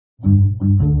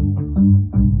In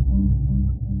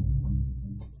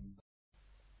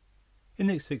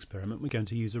this experiment, we're going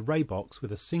to use a ray box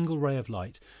with a single ray of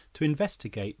light to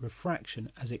investigate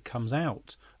refraction as it comes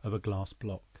out of a glass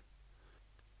block.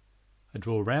 I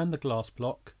draw around the glass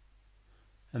block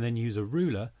and then use a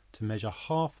ruler to measure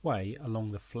halfway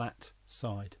along the flat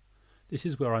side. This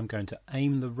is where I'm going to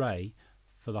aim the ray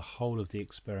for the whole of the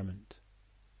experiment.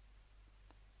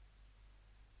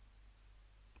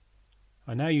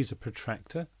 I now use a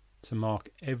protractor to mark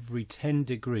every 10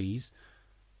 degrees,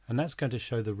 and that's going to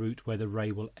show the route where the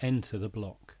ray will enter the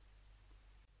block.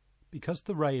 Because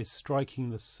the ray is striking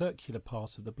the circular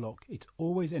part of the block, it's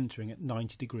always entering at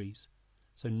 90 degrees,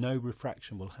 so no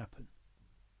refraction will happen.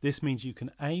 This means you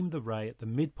can aim the ray at the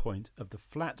midpoint of the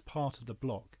flat part of the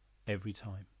block every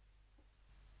time.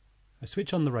 I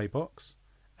switch on the ray box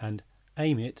and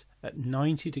aim it at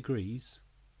 90 degrees,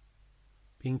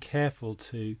 being careful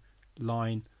to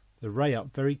line the ray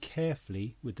up very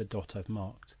carefully with the dot I've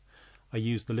marked. I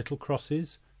use the little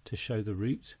crosses to show the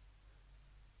route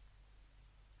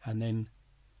and then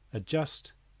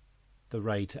adjust the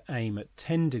ray to aim at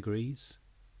 10 degrees,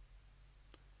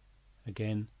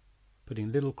 again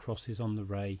putting little crosses on the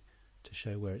ray to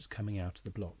show where it's coming out of the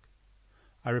block.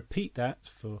 I repeat that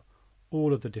for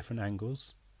all of the different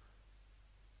angles,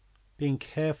 being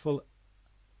careful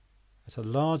at a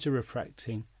larger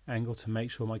refracting angle to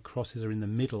make sure my crosses are in the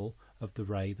middle of the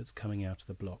ray that's coming out of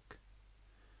the block.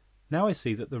 Now I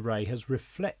see that the ray has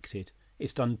reflected.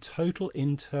 It's done total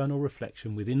internal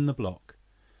reflection within the block,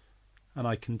 and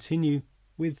I continue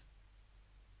with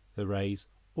the rays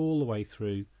all the way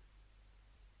through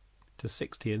to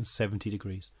 60 and 70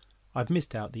 degrees. I've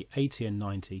missed out the 80 and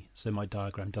 90, so my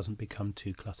diagram doesn't become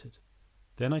too cluttered.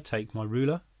 Then I take my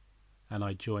ruler and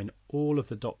I join all of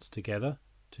the dots together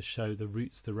to show the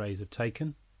routes the rays have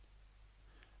taken,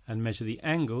 and measure the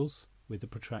angles with the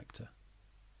protractor,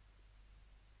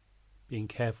 being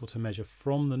careful to measure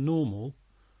from the normal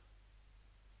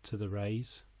to the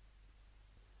rays.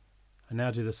 I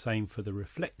now do the same for the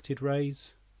reflected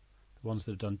rays, the ones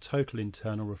that have done total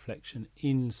internal reflection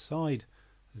inside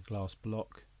the glass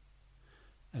block,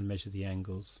 and measure the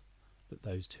angles that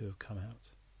those two have come out.